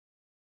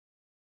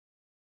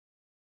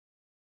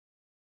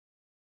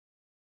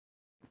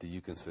do you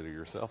consider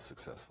yourself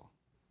successful?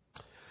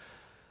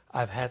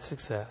 I've had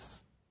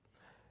success,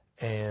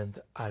 and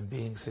I'm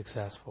being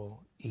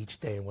successful each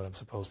day in what I'm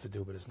supposed to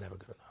do, but it's never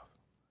good enough.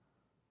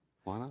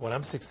 Why not? When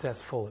I'm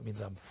successful, it means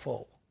I'm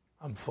full.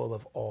 I'm full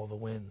of all the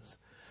wins.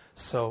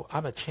 So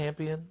I'm a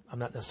champion. I'm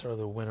not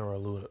necessarily a winner or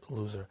a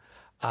loser.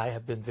 I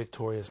have been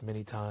victorious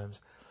many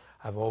times.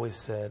 I've always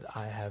said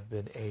I have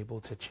been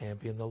able to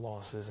champion the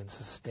losses and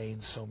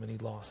sustain so many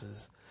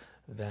losses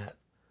that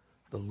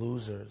the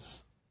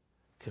losers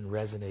can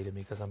resonate in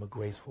me because I'm a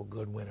graceful,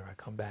 good winner. I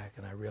come back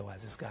and I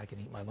realize this guy can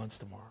eat my lunch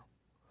tomorrow.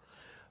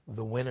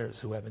 The winners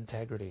who have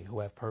integrity, who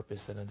have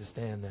purpose, and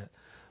understand that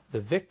the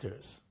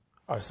victors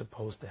are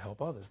supposed to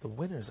help others. The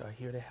winners are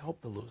here to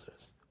help the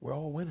losers. We're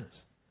all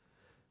winners.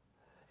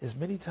 As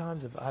many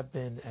times as I've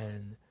been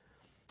in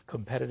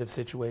competitive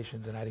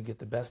situations and I didn't get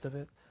the best of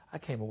it, I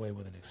came away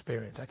with an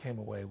experience. I came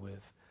away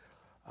with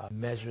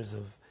measures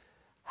of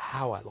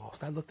how I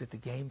lost. I looked at the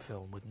game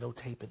film with no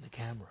tape in the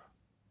camera.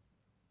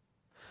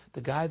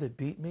 The guy that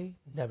beat me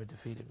never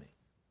defeated me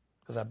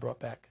because I brought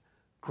back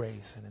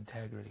grace and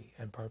integrity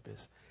and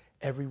purpose.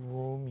 Every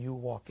room you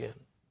walk in,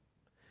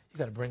 you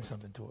got to bring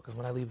something to it because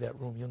when I leave that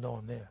room, you'll know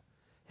I'm there.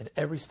 And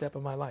every step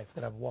of my life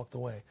that I've walked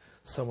away,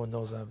 someone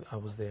knows I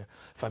was there.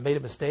 If I made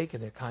a mistake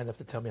and they're kind enough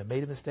to tell me I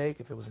made a mistake,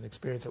 if it was an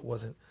experience that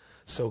wasn't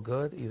so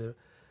good, either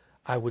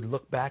I would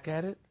look back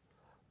at it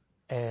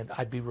and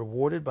I'd be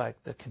rewarded by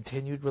the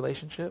continued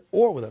relationship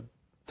or with a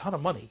ton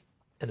of money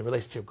and the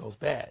relationship goes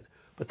bad.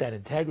 But that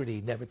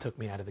integrity never took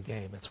me out of the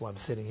game. That's why I'm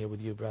sitting here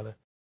with you, brother.